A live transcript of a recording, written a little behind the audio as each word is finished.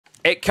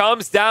It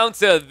comes down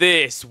to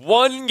this.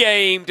 One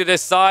game to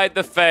decide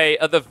the fate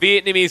of the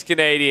Vietnamese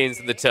Canadians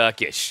and the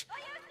Turkish.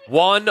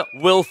 One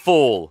will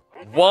fall.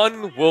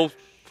 One will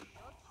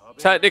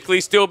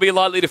technically still be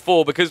likely to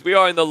fall because we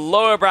are in the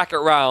lower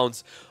bracket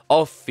rounds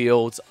of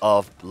Fields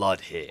of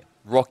Blood here.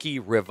 Rocky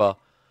River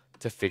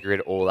to figure it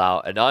all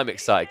out. And I'm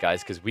excited,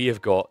 guys, because we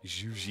have got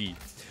Juji.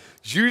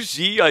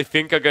 Juji, I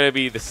think, are going to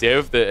be the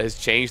civ that has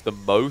changed the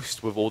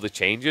most with all the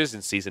changes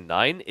in Season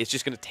 9. It's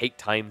just going to take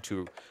time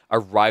to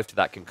arrive to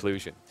that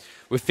conclusion.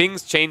 With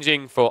things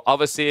changing for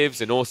other civs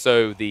and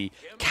also the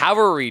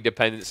cavalry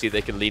dependency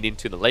they can lean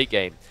into in the late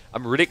game,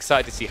 I'm really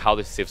excited to see how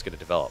this civ's going to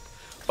develop.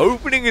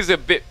 Opening is a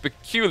bit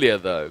peculiar,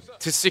 though.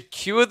 To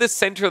secure the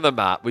center of the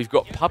map, we've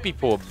got Puppy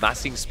Paw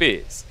massing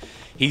spears.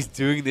 He's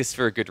doing this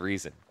for a good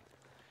reason.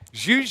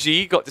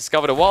 Juji got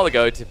discovered a while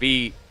ago to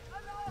be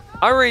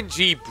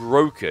RNG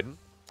broken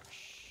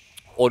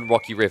on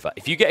Rocky River.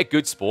 If you get a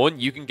good spawn,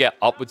 you can get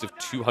upwards of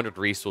 200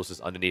 resources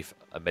underneath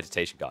a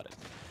meditation garden.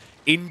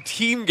 In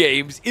team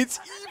games, it's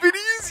even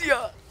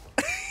easier.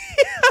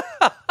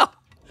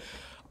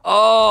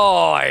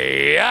 Oh,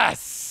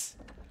 yes.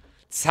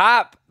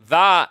 Tap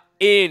that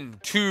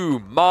into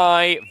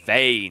my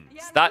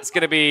veins. That's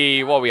going to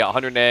be, what are we at,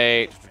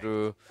 108?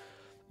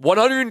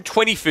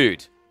 120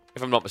 food,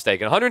 if I'm not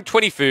mistaken.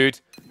 120 food,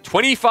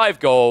 25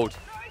 gold,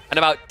 and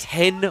about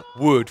 10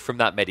 wood from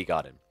that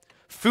Medigarden.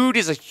 Food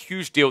is a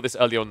huge deal this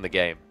early on in the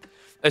game,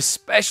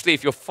 especially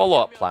if your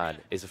follow-up plan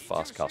is a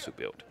fast castle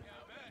build.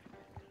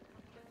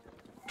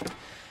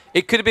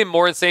 It could have been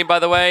more insane, by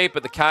the way,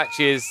 but the catch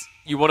is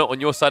you want it on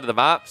your side of the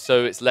map,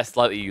 so it's less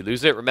likely you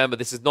lose it. Remember,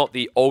 this is not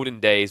the olden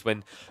days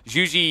when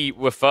Juji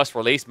were first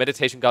released.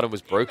 Meditation Garden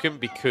was broken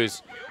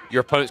because your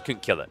opponents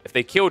couldn't kill it. If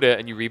they killed it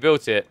and you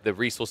rebuilt it, the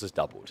resources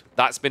doubled.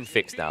 That's been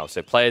fixed now,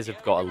 so players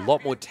have got a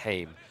lot more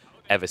tame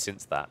ever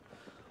since that.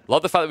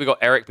 Love the fact that we got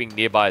Eric being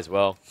nearby as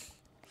well.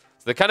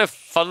 So they're kind of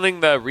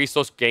funneling the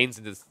resource gains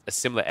into a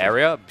similar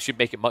area. Should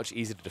make it much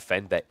easier to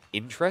defend their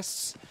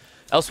interests.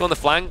 Elsewhere on the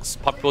flanks,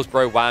 Puppy Paw's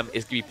bro Wham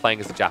is going to be playing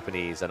as the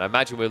Japanese. And I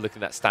imagine we're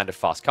looking at standard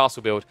fast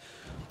castle build.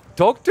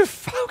 Dr.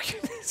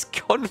 Falcon has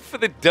gone for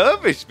the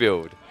Dervish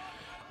build.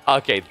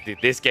 Okay,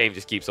 this game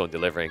just keeps on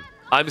delivering.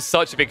 I'm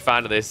such a big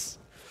fan of this.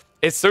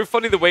 It's so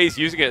funny the way he's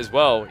using it as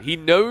well. He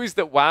knows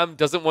that Wham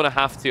doesn't want to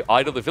have to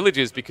idle the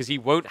villagers because he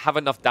won't have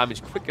enough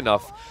damage quick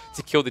enough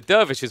to kill the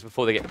dervishes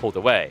before they get pulled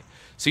away.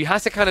 So he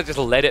has to kind of just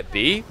let it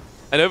be.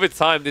 And over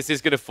time, this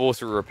is going to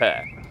force a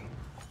repair.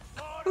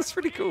 That's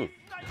really cool.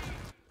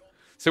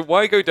 So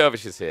why go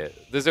dervishes here?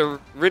 There's a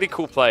really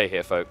cool play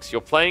here, folks. You're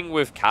playing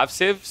with Cav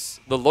civs.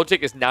 The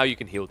logic is now you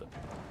can heal them.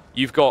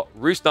 You've got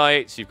Rus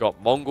Knights, you've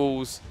got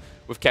Mongols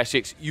with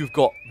Keshiks, you've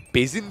got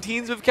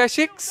Byzantines with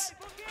Keshiks.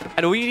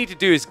 And all you need to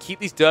do is keep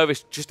these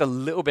dervish just a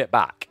little bit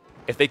back.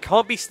 If they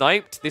can't be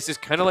sniped, this is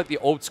kind of like the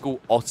old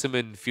school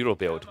Ottoman feudal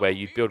build where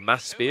you build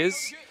mass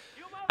spears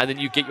and then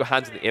you get your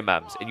hands on the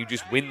imams and you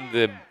just win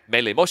the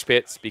melee mosh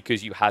pits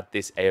because you had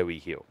this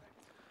AoE heal.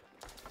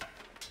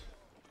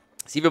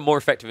 It's even more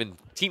effective in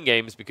team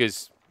games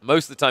because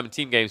most of the time in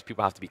team games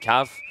people have to be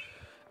Cav,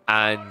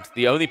 and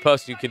the only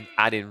person who can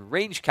add in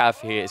range Cav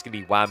here is going to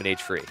be Wham in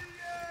Age 3.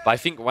 But I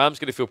think Wham's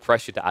going to feel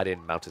pressured to add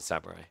in Mounted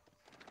Samurai.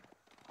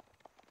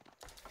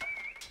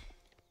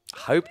 I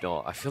hope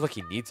not. I feel like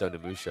he needs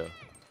Onimusha.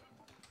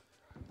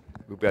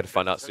 We'll be able to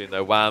find out soon,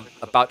 though. Wham,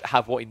 about to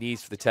have what he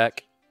needs for the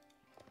tech.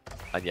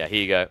 And yeah,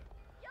 here you go.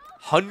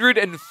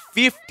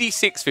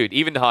 156 food,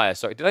 even higher.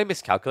 Sorry, did I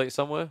miscalculate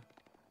somewhere?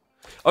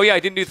 Oh yeah, I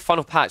didn't do the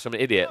final patch. I'm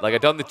an idiot. Like, I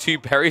done the 2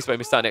 berries, but I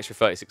missed out an extra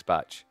 36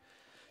 batch.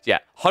 So yeah,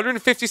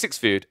 156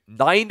 food,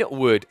 9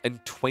 wood,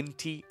 and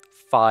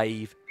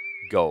 25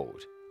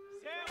 gold.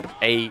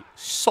 A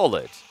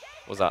solid,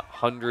 what was that,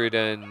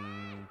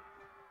 189,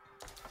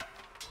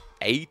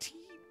 I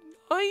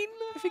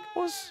think it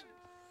was?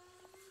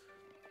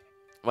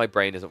 My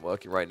brain isn't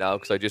working right now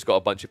because I just got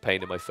a bunch of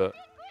pain in my foot.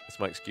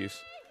 That's my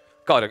excuse.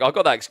 God, I've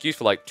got that excuse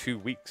for like 2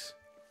 weeks.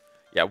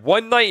 Yeah,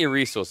 190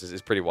 resources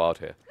is pretty wild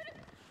here.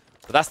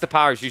 But that's the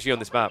power is usually on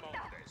this map.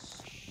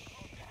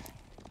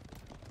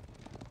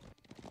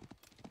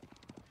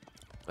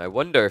 I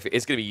wonder if it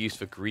is going to be used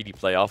for greedy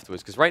play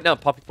afterwards. Because right now,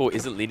 Puppy Paw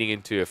isn't leaning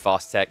into a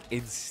fast tech.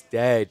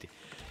 Instead,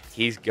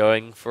 he's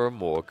going for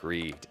more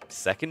greed.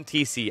 Second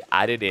TC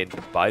added in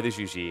by the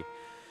Juji.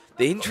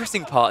 The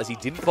interesting part is he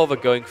didn't bother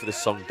going for the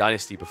Song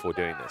Dynasty before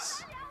doing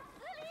this.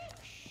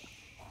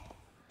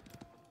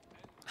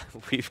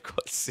 We've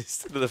got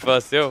Sister to the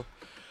first hill.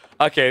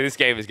 Okay, this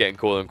game is getting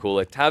cooler and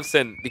cooler.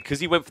 Tavsen, because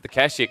he went for the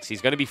Keshiks,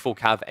 he's going to be full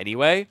Cav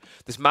anyway.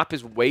 This map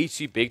is way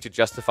too big to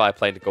justify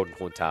playing the Golden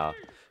Horn Tower.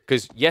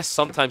 Because, yes,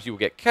 sometimes you will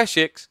get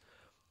Keshiks,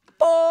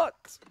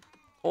 but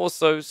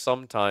also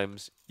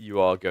sometimes you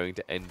are going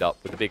to end up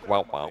with the big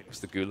wow-wows,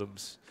 the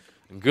Ghulams.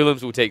 And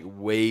Ghulams will take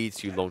way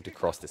too long to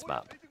cross this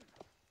map.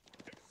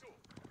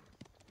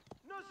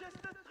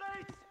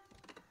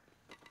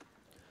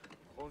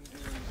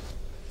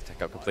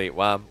 Take out complete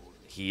Wham.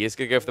 He is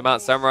going to go for the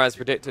Mount Samurai as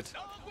predicted.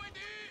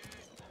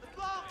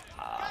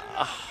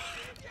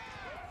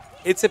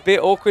 It's a bit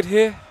awkward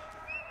here.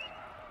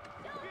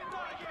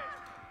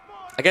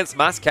 Against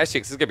mass Keshiks,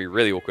 this is going to be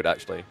really awkward,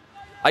 actually.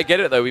 I get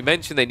it, though. We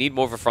mentioned they need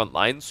more of a front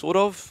line, sort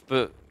of.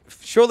 But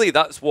surely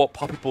that's what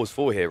Puppy Paw's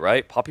for here,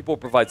 right? Puppy Paw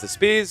provides the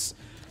spears.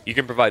 You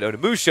can provide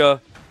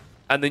Onimusha.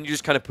 And then you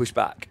just kind of push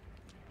back.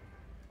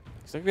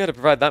 It's not going to be able to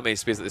provide that many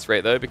spears at this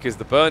rate, though, because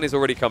the burn is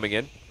already coming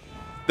in.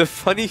 The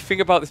funny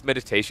thing about this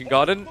Meditation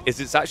Garden is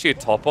it's actually a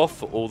top-off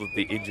for all of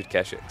the injured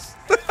Keshiks.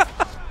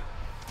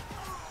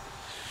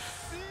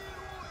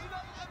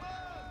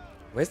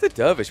 Where's the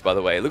Dervish, by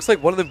the way? It looks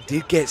like one of them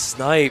did get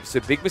sniped, so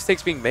big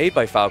mistakes being made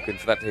by Falcon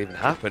for that to even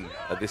happen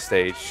at this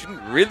stage.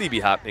 Shouldn't really be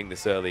happening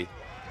this early.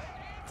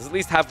 Does at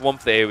least have one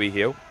for the AoE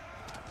heal.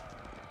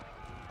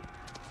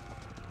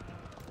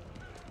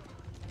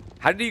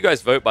 How did you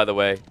guys vote, by the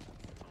way?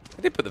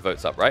 I did put the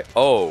votes up, right?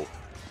 Oh.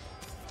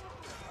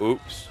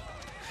 Oops.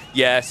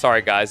 Yeah,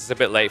 sorry, guys. It's a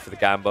bit late for the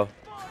Gamba.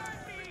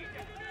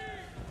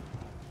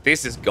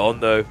 This is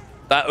gone, though.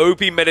 That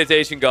OP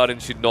Meditation Garden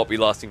should not be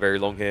lasting very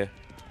long here.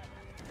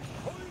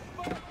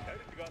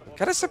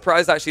 Kind of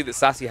surprised, actually, that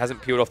Sassy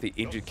hasn't peeled off the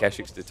injured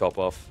Keshiks to top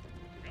off.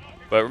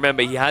 But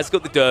remember, he has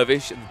got the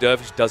Dervish, and the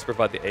Dervish does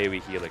provide the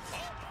AoE healing.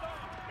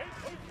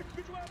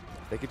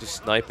 They could just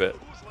snipe it.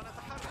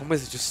 The problem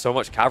is there's just so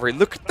much cavalry.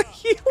 Look at the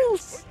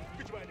heals!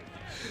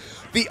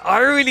 The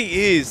irony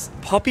is,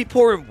 Puppy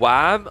Paw and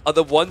Wham are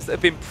the ones that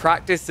have been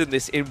practiced in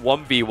this in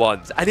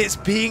 1v1s, and it's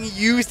being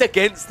used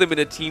against them in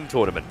a team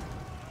tournament.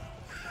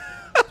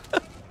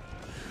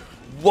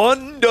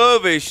 One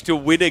Dervish to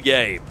win a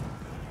game.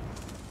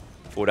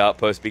 Forward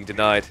outpost being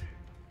denied.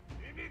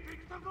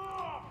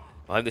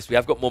 Behind this, we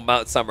have got more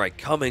Mounted Samurai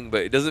coming,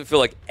 but it doesn't feel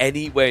like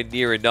anywhere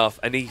near enough.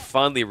 And he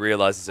finally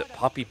realizes that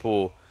Puppy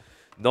Paw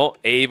not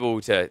able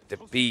to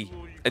be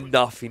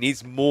enough. He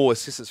needs more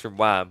assistance from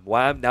Wham.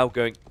 Wham now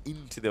going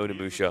into the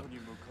Onimusha.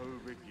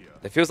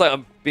 It feels like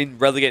I'm being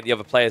relegating the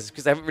other players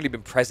because they haven't really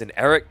been present.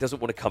 Eric doesn't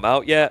want to come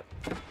out yet.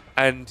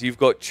 And you've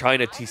got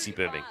China TC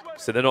booming,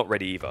 so they're not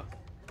ready either.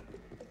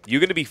 You're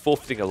going to be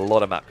forfeiting a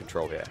lot of map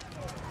control here.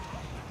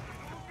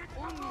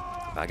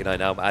 Maganite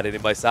now added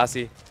in by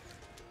Sassy.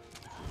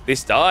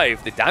 This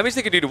dive, the damage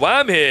they can do to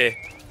Wham here.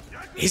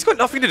 He's got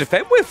nothing to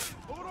defend with.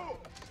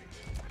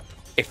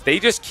 If they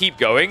just keep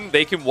going,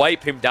 they can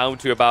wipe him down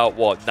to about,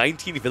 what,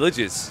 19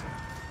 villages.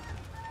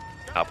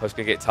 Outpost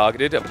going to get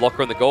targeted. A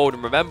blocker on the gold.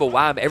 And remember,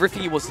 Wham,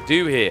 everything he wants to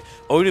do here,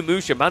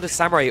 Onimusha, Mounted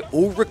Samurai, it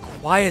all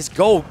requires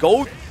gold.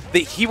 Gold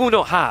that he will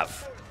not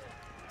have.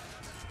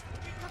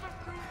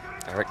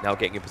 Eric now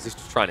getting in position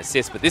to try and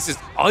assist, but this is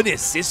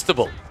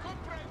unassistable.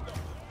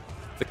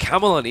 The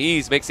camel on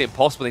ease makes it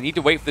impossible. They need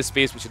to wait for the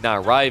spears, which are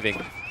now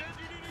arriving.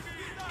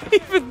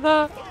 Even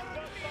that.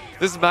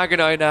 This is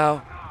Maganai now.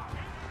 A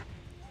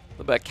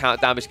little bit of count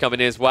damage coming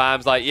in.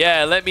 Wham's like,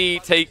 yeah, let me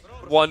take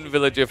one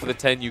villager for the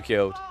 10 you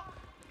killed.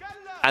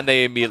 And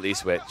they immediately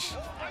switch.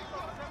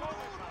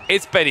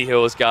 It's Benny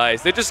Hills,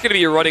 guys. They're just going to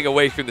be running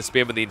away from the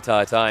spearman the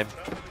entire time.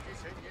 Oh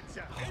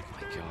my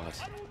god.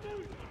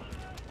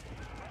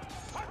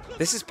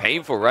 This is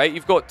painful, right?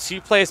 You've got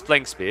two players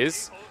playing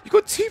spears. You've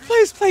got two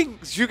players playing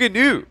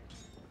Zhuganu.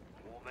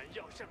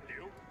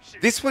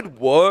 This would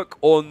work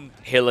on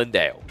Hill and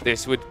Dale.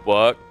 This would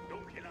work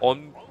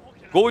on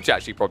Gorge,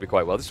 actually, probably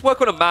quite well. This would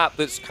work on a map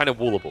that's kind of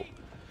wallable.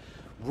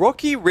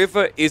 Rocky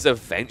River is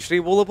eventually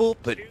wallable,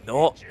 but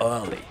not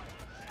early.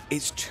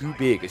 It's too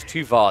big. It's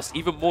too vast.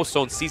 Even more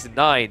so on Season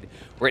 9,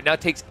 where it now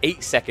takes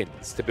 8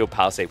 seconds to build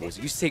palisade walls.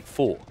 It used to take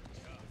 4.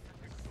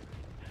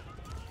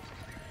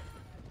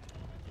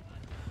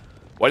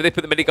 Why do they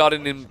put the mini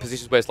garden in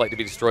positions where it's likely to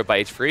be destroyed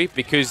by H3?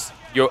 Because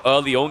you're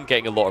early on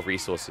getting a lot of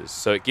resources.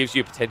 So it gives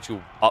you a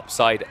potential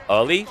upside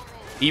early,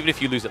 even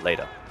if you lose it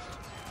later.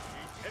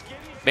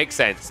 Makes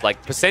sense.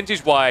 Like,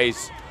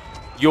 percentage-wise,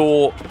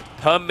 your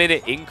per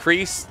minute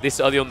increase this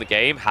early on in the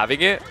game,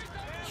 having it,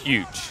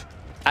 huge.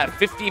 At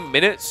 15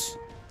 minutes,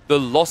 the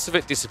loss of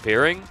it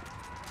disappearing,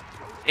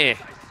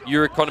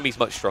 your economy's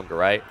much stronger,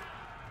 right?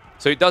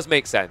 So it does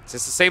make sense.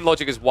 It's the same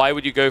logic as why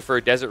would you go for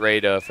a Desert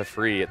Raider for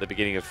free at the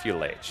beginning of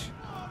Feudal Age,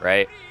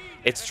 right?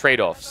 It's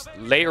trade-offs.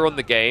 Later on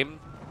the game,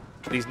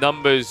 these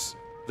numbers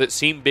that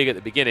seem big at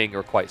the beginning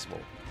are quite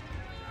small.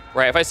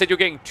 Right, if I said you're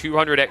getting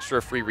 200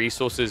 extra free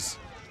resources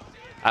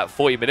at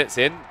 40 minutes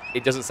in,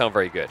 it doesn't sound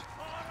very good.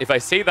 If I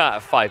say that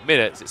at 5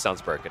 minutes, it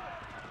sounds broken.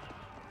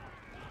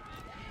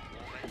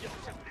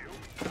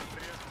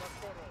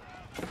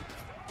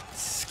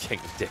 This is getting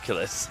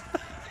ridiculous.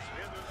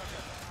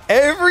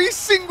 Every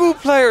single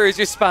player is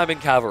just spamming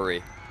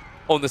cavalry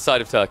on the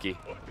side of Turkey.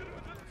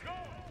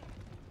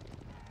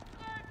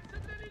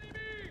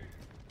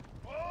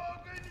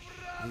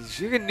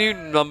 These new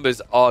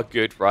numbers are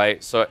good,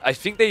 right? So I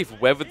think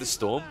they've weathered the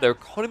storm. Their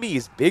economy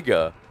is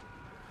bigger.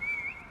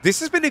 This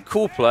has been a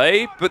cool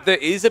play, but there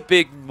is a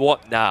big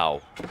what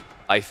now,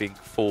 I think,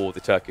 for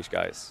the Turkish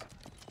guys.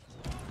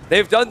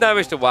 They've done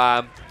damage to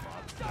Wham.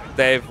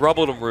 They've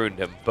rubbled and ruined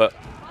him, but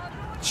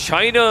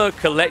China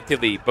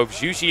collectively, both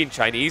Jushi and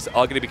Chinese,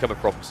 are going to become a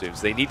problem soon,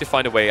 so they need to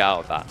find a way out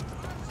of that.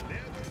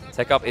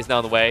 Tech up is now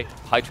on the way.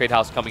 High Trade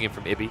House coming in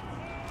from Ibi.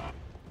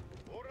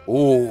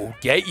 Oh,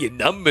 get your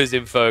numbers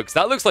in, folks.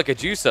 That looks like a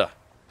juicer.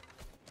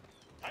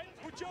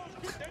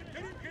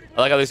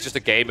 I like how there's just a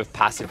game of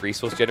passive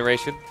resource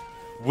generation.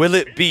 Will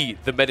it be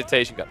the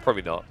meditation gun?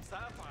 Probably not.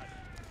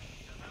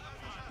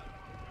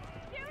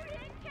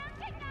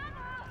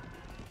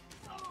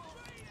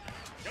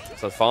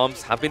 So the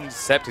farms have been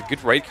intercepted.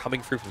 Good raid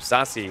coming through from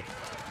Sassy.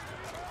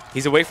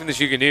 He's away from the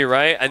Zhuge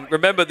right? And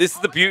remember, this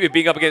is the beauty of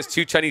being up against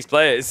 2 Chinese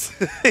players.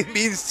 It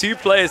means 2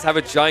 players have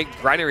a giant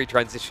granary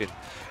transition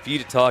for you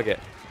to target.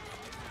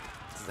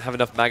 Doesn't have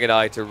enough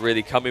Magadai to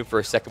really come in for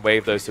a second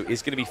wave, though, so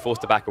he's going to be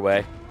forced to back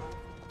away.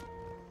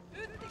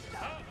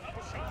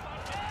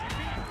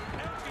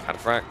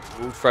 Cataphracts.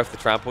 We'll try for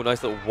the trample.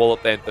 Nice little wall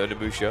up there in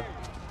Onimusha.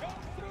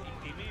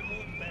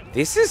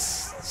 This is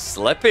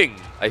slipping,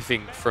 I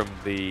think, from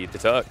the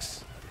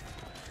Turks.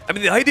 I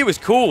mean, the idea was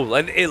cool,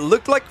 and it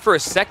looked like for a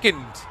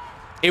second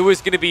it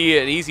was going to be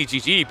an easy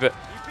GG, but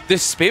the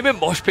Spearman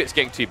mosh pit's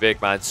getting too big,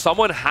 man.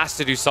 Someone has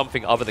to do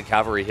something other than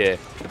Cavalry here.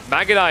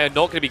 Magadai are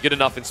not going to be good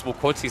enough in small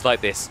quantities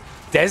like this.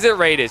 Desert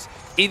Raiders,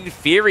 in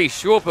theory,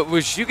 sure, but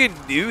with Zhuge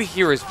Nu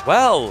here as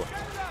well,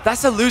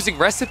 that's a losing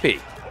recipe.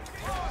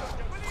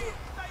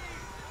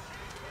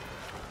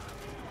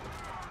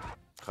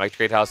 High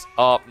Trade House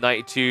up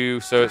 92,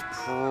 so it's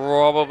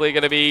probably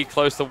going to be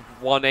close to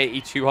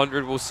 180,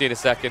 200. We'll see in a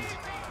second.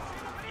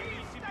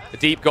 A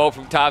deep goal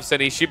from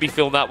Tavsen. He should be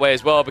feeling that way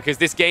as well, because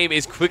this game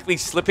is quickly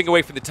slipping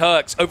away from the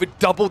Turks. Over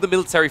double the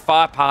military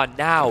firepower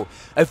now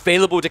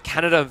available to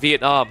Canada and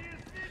Vietnam.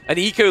 An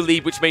eco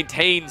lead which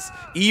maintains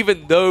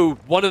even though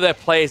one of their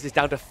players is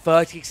down to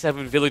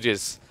 37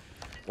 villages.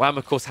 Wham,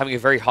 of course, having a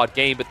very hard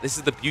game, but this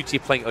is the beauty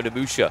of playing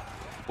Onimusha.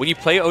 When you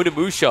play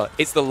Onimusha,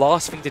 it's the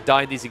last thing to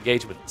die in these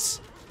engagements.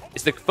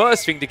 It's the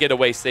first thing to get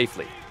away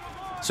safely.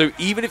 So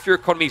even if your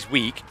economy is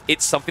weak,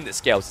 it's something that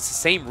scales. It's the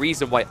same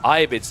reason why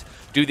Ayubids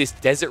do this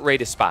Desert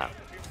Raider spam.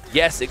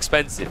 Yes,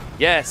 expensive.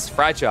 Yes,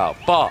 fragile,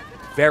 but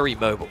very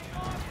mobile.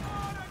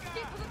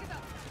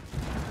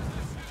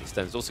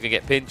 Stone's also going to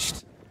get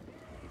pinched.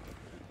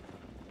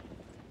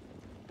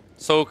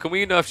 So can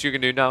we nerf Zhuge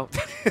Nu now?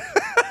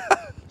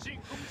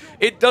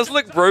 It does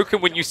look broken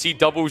when you see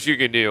double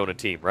Zhuge Nu on a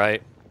team,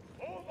 right?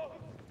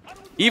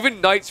 Even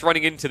knights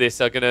running into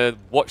this are going to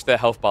watch their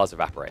health bars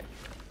evaporate.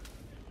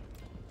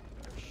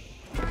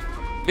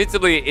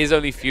 Admittedly, it is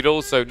only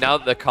feudal, so now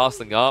that they're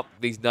castling up,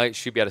 these knights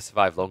should be able to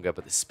survive longer,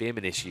 but the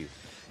spearman issue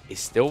is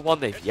still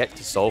one they've yet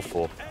to solve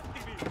for.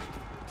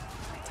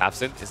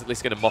 Tavsen is at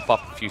least going to mop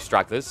up a few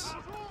stragglers.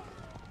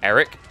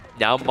 Eric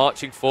now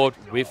marching forward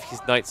with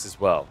his knights as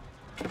well.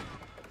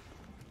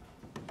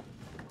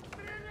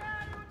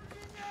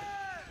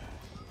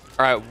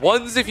 Alright,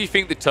 ones if you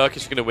think the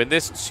Turkish are going to win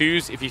this,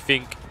 twos if you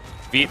think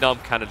Vietnam,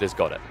 Canada's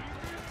got it.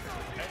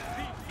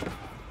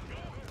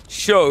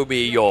 Show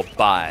me your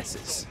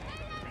biases.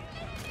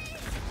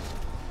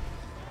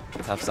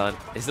 Tavsan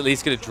is at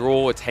least going to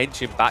draw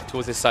attention back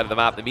towards this side of the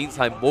map. In the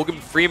meantime, Morgan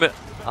Freeman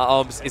at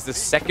arms is the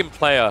second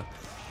player,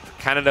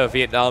 Canada,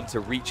 Vietnam, to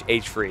reach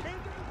age 3.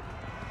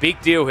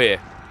 Big deal here.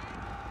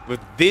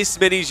 With this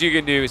many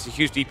Zhuge Nu, it's a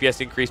huge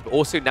DPS increase, but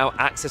also now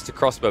access to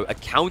crossbow, a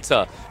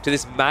counter to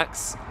this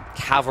max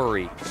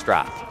cavalry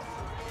strat.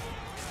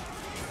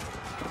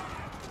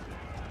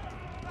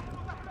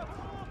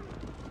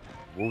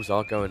 Walls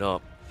are going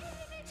up.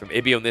 From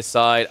Ibi on this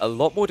side, a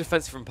lot more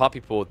defensive from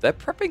Puppy Paw. They're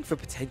prepping for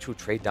potential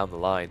trade down the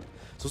line.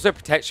 It's also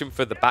protection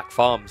for the back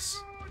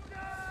farms.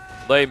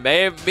 They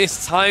may have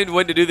mistimed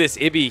when to do this.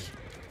 Ibi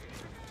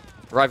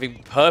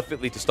arriving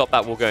perfectly to stop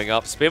that wall going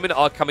up. Spearmen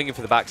are coming in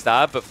for the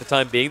backstab, but for the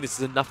time being, this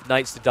is enough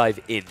knights to dive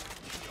in.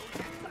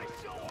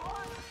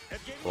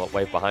 A lot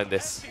wave behind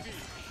this.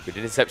 Good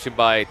interception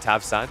by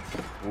Tavsan.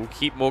 We'll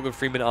keep Morgan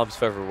Freeman arms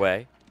further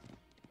away.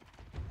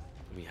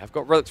 We have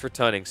got relics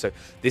returning, so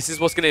this is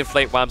what's going to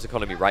inflate Wham's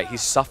economy, right?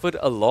 He's suffered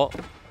a lot.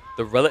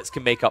 The relics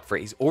can make up for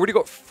it. He's already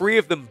got 3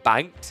 of them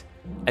banked,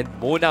 and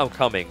more now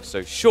coming.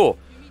 So sure,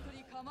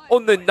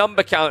 on the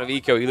number count of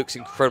eco, he looks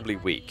incredibly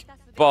weak,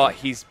 but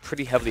he's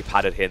pretty heavily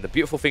padded here. And the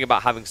beautiful thing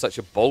about having such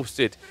a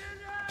bolstered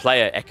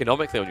player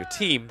economically on your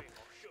team,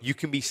 you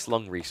can be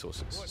slung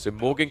resources. So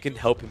Morgan can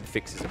help him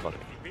fix his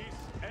economy.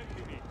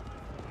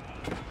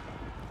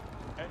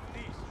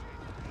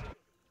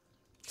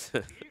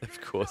 Of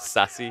course,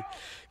 Sassy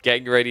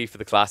getting ready for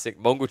the classic.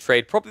 Mongol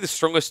trade, probably the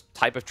strongest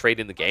type of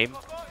trade in the game.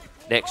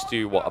 Next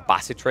to, what,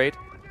 Abbasid trade?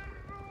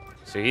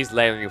 So he's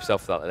layering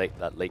himself for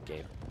that late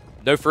game.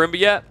 No Farimba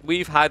yet.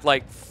 We've had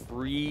like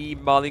 3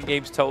 Malian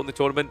games total in the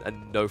tournament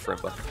and no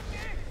Farimba.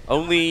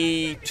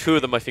 Only 2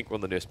 of them, I think, were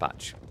on the newest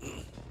patch.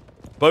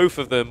 Both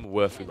of them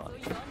were Fulan.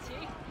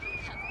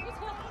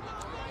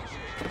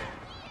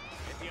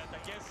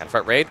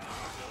 Cataphracts raid.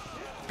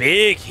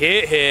 Big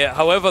hit here.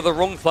 However, the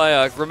wrong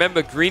player.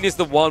 Remember, green is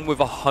the one with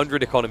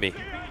 100 economy.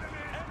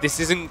 This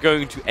isn't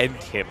going to end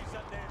him.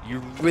 You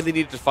really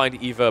need to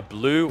find either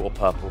blue or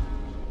purple.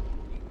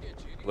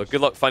 Well, good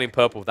luck finding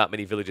purple with that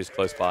many villages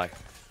close by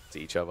to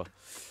each other.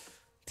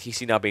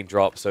 TC now being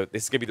dropped, so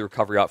this is going to be the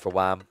recovery arc for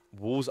Wham.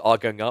 Walls are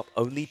going up.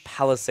 Only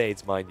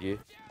palisades, mind you.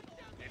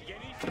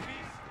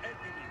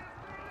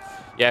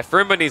 Yeah,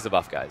 Farimba needs a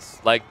buff, guys.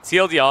 Like,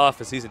 TLDR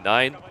for Season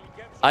 9,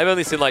 I've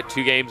only seen like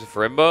 2 games of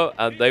Farimba,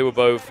 and they were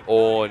both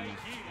on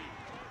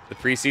the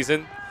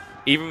preseason.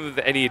 Even with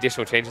any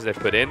additional changes they've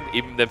put in,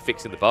 even them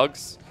fixing the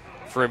bugs,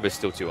 Farimba's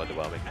still too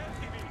underwhelming.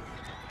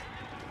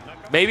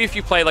 Maybe if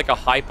you play like a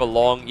hyper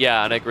long,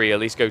 yeah, and I agree, at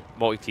least go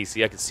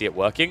multi-TC, I can see it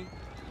working.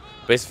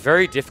 But it's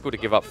very difficult to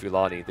give up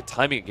Fulani. The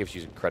timing it gives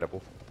you is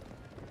incredible.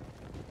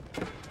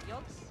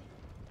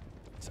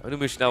 So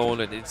Onimusha now on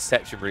an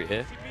interception route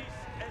here.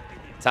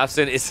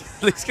 Tafson is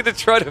at least going to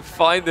try to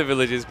find the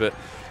villages, but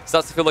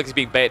starts to feel like he's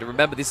being baited.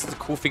 Remember, this is the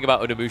cool thing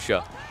about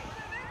Onimusha.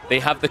 They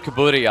have the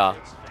Kaburiya.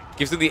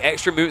 Gives them the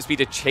extra movement speed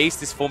to chase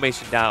this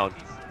formation down.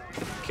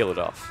 Kill it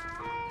off.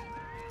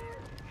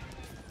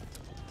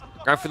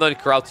 Grand Fulani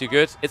Corral too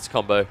good. It's a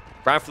combo.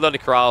 Grand Fulani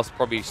Corral is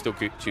probably still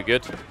too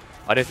good.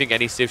 I don't think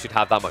any Civ should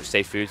have that much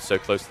safe food so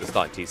close to the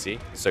starting TC.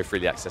 So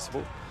freely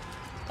accessible.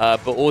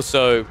 But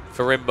also,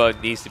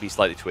 Farimba needs to be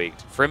slightly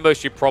tweaked. Farimba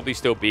should probably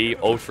still be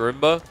old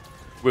Farimba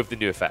with the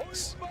new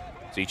effects.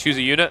 So you choose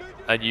a unit,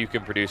 and you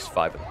can produce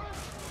 5 of them.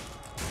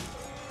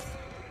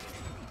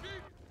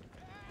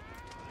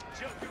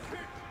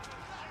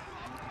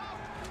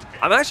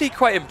 I'm actually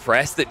quite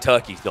impressed that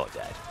Turkey's not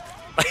dead.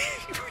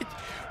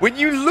 When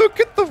you look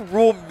at the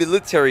raw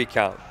military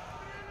count,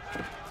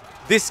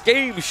 this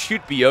game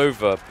should be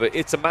over, but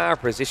it's a matter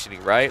of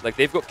positioning, right? Like,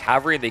 they've got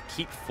cavalry, and they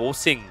keep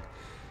forcing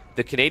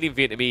the Canadian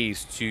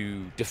Vietnamese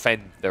to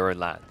defend their own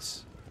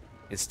lands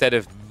instead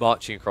of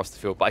marching across the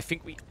field. But I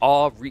think we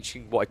are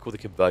reaching what I call the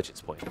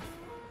convergence point.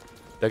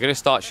 They're going to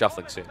start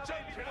shuffling soon,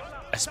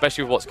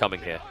 especially with what's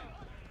coming here.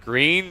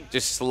 Green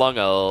just slung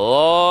a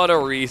lot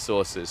of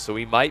resources, so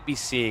we might be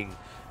seeing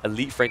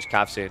elite French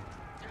cav soon.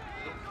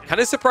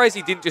 Kind of surprised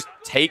he didn't just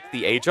take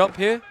the age up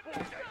here.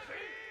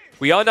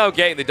 We are now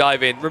getting the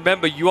dive in.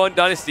 Remember, Yuan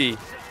Dynasty,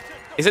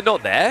 is it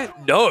not there?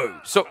 No.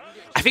 So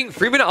I think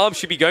 3-minute arms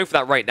should be going for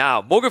that right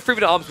now. Morgan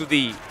 3-minute arms with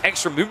the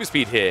extra movement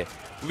speed here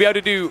will be able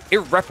to do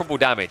irreparable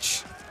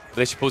damage.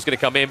 Militia Pool's going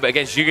to come in, but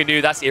against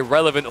Juganu, that's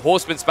irrelevant.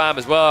 Horseman spam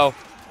as well.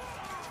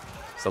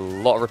 It's a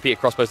lot of repeated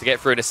crossbows to get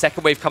through, and a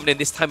second wave coming in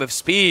this time of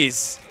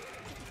spears.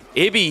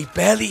 Ibi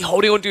barely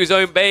holding onto his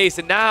own base,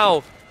 and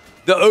now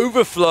the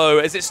overflow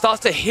as it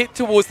starts to hit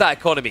towards that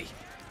economy.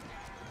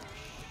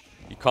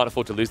 You can't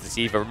afford to lose this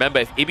either. Remember,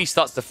 if Ibi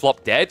starts to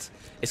flop dead,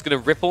 it's going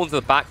to ripple into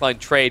the backline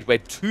trade where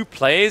 2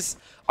 players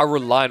are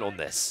reliant on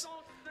this.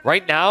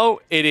 Right now,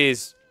 it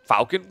is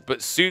Falcon,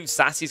 but soon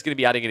Sassy's going to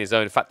be adding in his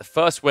own. In fact, the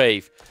first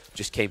wave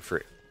just came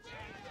through.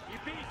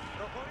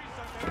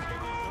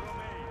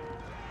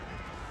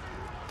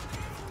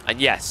 And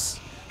yes,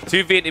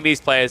 2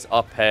 Vietnamese players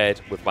are paired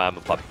with Wham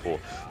and Puppy Paw.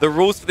 The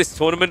rules for this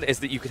tournament is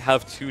that you can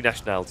have 2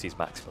 nationalities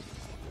maximum.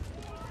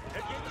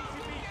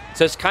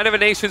 So it's kind of a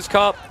Nations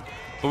Cup,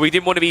 but we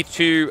didn't want to be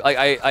too...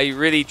 I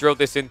really drilled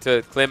this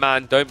into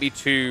Clearman. Don't be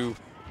too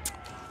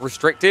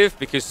restrictive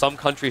because some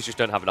countries just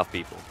don't have enough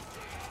people.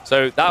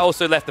 So that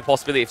also left the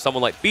possibility if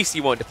someone like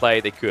BC wanted to play,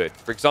 they could.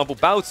 For example,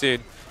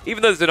 Bautun,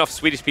 even though there's enough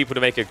Swedish people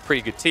to make a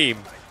pretty good team,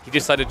 he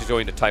decided to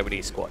join the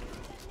Taiwanese squad.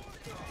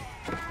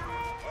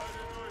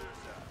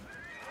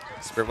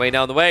 Sprint way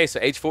now on the way, so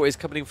H4 is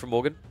coming in from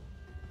Morgan.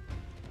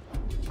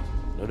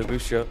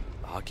 Onimusha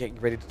getting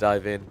ready to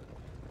dive in.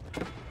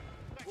 I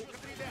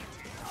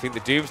think the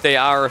Doomsday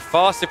Hour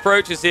fast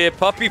approaches here.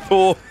 Puppy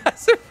Paw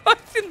has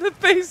arrived in the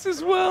base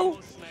as well.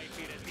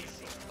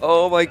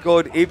 Oh my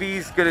god,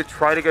 Ibi's going to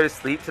try to go to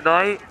sleep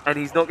tonight, and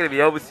he's not going to be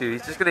able to.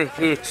 He's just going to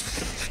hear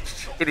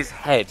in his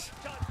head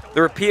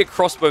the repeated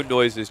crossbow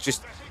noises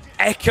just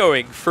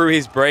echoing through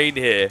his brain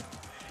here.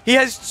 He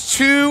has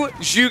 2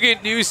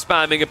 Zhuge Nu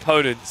spamming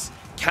opponents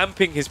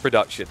camping his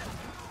production.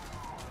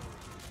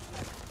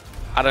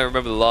 I don't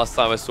remember the last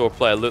time I saw a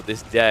player look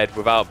this dead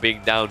without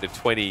being down to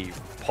 20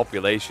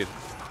 population.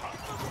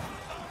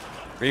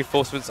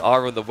 Reinforcements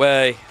are on the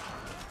way.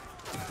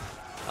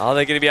 Are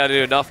they going to be able to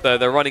do enough though?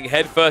 They're running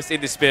headfirst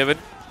into Spearman.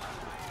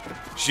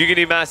 Zhuge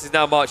Nu mass is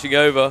now marching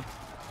over.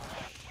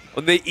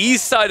 On the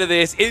east side of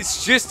this,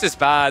 it's just as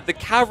bad. The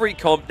cavalry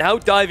comp now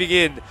diving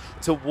in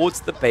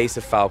towards the base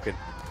of Falcon.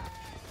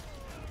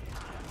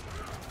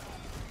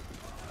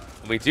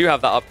 And we do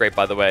have that upgrade,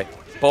 by the way.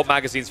 Bolt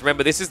magazines.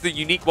 Remember, this is the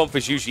unique one for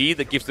Zhuge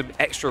that gives them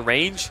extra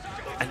range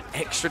and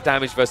extra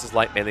damage versus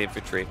light melee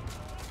infantry.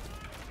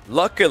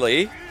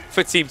 Luckily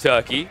for Team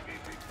Turkey,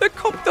 the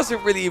comp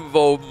doesn't really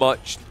involve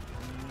much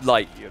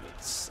light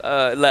units,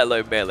 let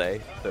alone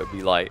melee that would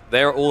be light.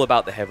 They're all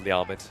about the heavily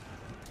armored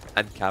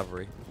and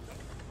cavalry.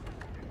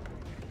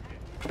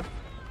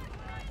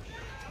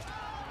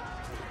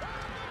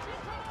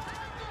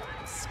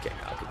 It's getting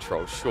out of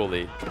control,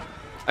 surely.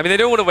 I mean, they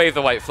don't want to wave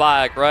the white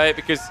flag, right?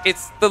 Because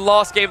it's the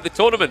last game of the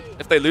tournament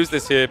if they lose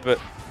this here, but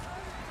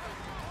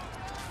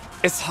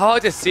it's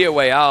hard to see a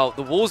way out.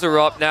 The walls are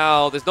up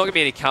now. There's not going to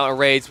be any counter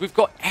raids. We've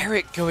got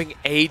Eric going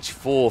age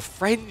 4.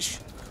 French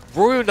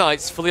Royal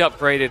Knights fully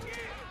upgraded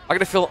are going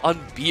to feel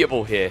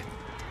unbeatable here.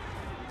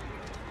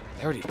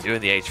 They're already doing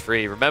the age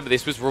 3. Remember,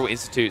 this was Royal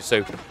Institute,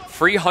 so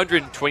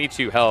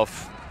 322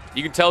 health.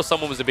 You can tell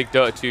someone was a big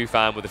Dota 2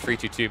 fan with a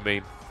 322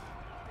 meme.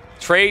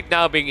 Trade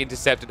now being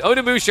intercepted.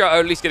 Onimusha are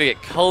at least going to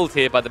get culled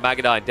here by the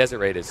Magadai and Desert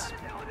Raiders.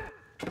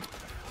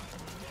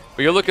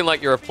 But you're looking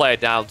like you're a player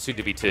down, soon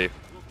to be 2.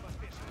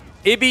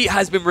 Ibi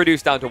has been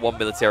reduced down to 1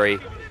 military.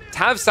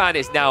 Tavsan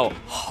is now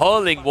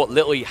hurling what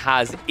little he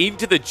has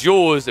into the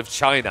jaws of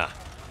China.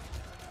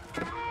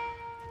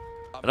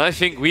 And I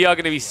think we are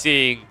going to be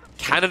seeing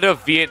Canada,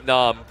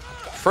 Vietnam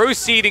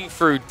proceeding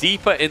through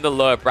deeper in the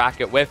lower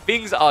bracket where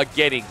things are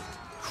getting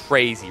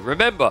crazy.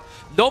 Remember,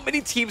 not many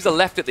teams are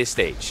left at this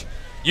stage.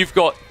 You've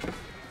got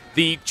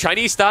the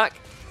Chinese stack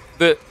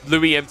that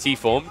Louis MT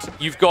formed.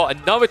 You've got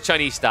another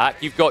Chinese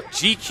stack. You've got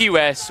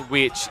GQS,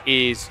 which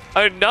is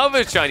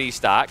another Chinese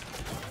stack.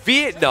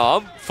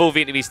 Vietnam, full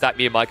Vietnamese stack,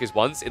 me and Mike is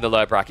once in the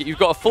lower bracket. You've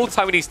got a full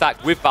Taiwanese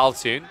stack with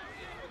Baltoon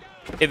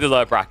in the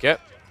lower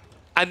bracket.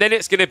 And then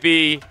it's going to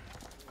be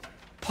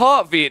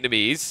part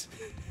Vietnamese,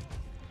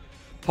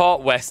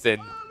 part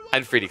Western,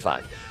 and 3D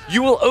Clan.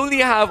 You will only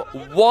have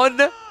one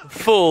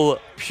full,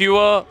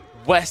 pure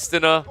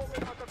Westerner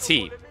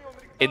team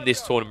in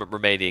this tournament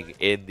remaining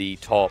in the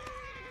top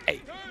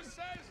 8.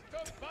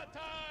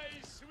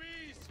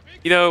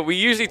 You know, we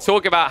usually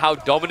talk about how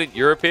dominant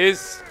Europe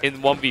is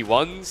in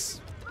 1v1s.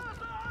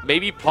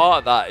 Maybe part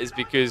of that is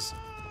because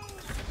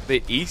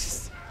the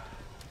East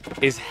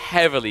is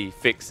heavily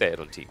fixated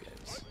on team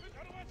games.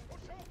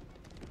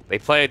 They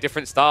play a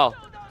different style,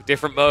 a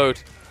different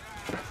mode,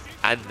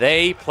 and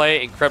they play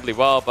it incredibly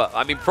well. But,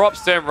 I mean, props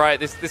to them, right?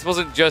 This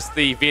wasn't just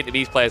the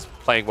Vietnamese players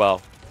playing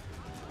well.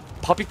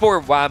 Puppypaw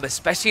and Wham,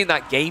 especially in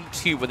that game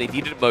 2 when they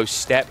needed it most,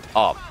 stepped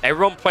up.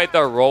 Everyone played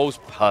their roles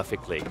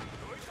perfectly.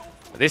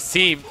 And this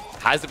team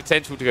has the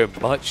potential to go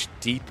much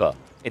deeper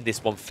in this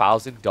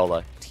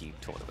 $1,000 team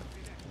tournament.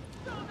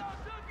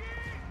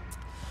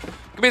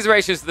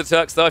 Commiserations to the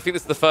Turks, though. I think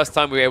this is the first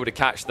time we were able to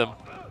catch them.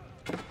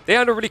 They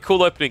had a really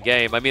cool opening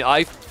game. I mean,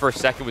 I, for a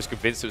second, was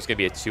convinced it was going to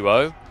be a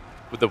 2-0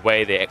 with the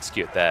way they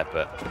execute there,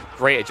 but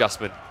great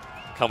adjustment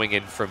coming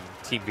in from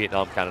Team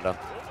Vietnam Canada.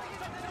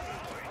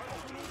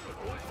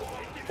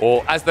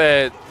 Or, as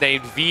they're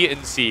named,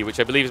 VNC, which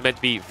I believe is meant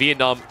to be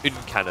Vietnam in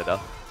Canada.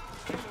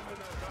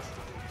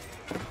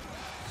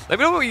 Let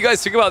me know what you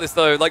guys think about this,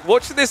 though. Like,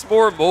 watching this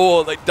more and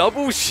more, like,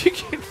 double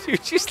chicken,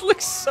 it just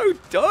looks so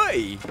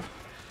dirty.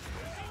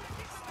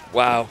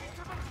 Wow.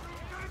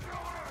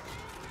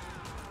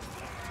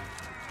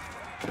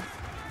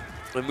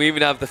 And we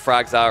even have the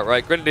frags out,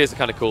 right? Grenadiers are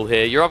kind of cool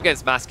here. You're up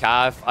against Mass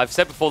Cav. I've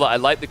said before that I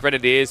like the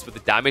Grenadiers with the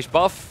damage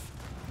buff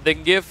they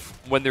can give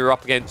when they're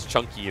up against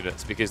chunky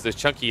units, because those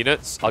chunky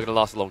units are going to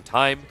last a long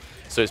time,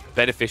 so it's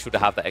beneficial to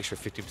have that extra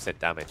 15%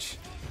 damage.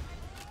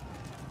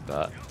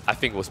 But I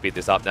think we'll speed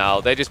this up now.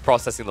 They're just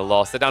processing the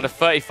loss. They're down to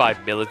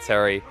 35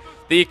 military.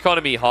 The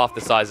economy half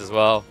the size as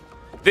well.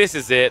 This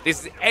is it. This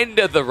is the end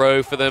of the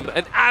road for them.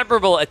 An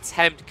admirable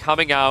attempt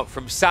coming out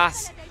from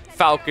SAS,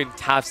 Falcon,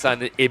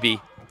 Tavsan, and Ibi.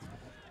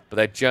 But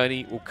their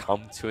journey will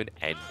come to an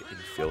end in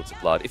Fields of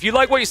Blood. If you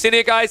like what you're seeing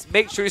here, guys,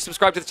 make sure you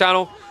subscribe to the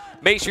channel.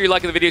 Make sure you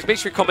like the videos. Make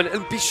sure you comment.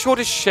 And be sure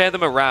to share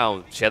them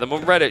around. Share them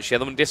on Reddit. Share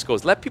them on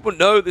Discord. Let people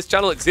know this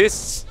channel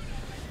exists.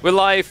 We're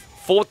live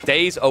 4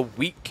 days a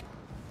week.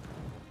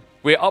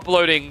 We're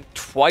uploading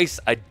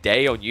twice a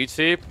day on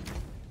YouTube.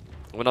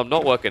 When I'm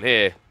not working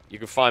here, you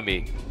can find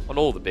me on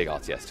all the big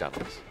RTS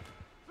channels.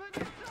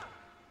 But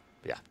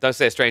yeah, don't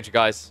stay a stranger,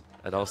 guys.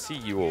 And I'll see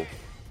you all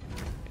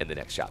in the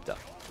next chapter.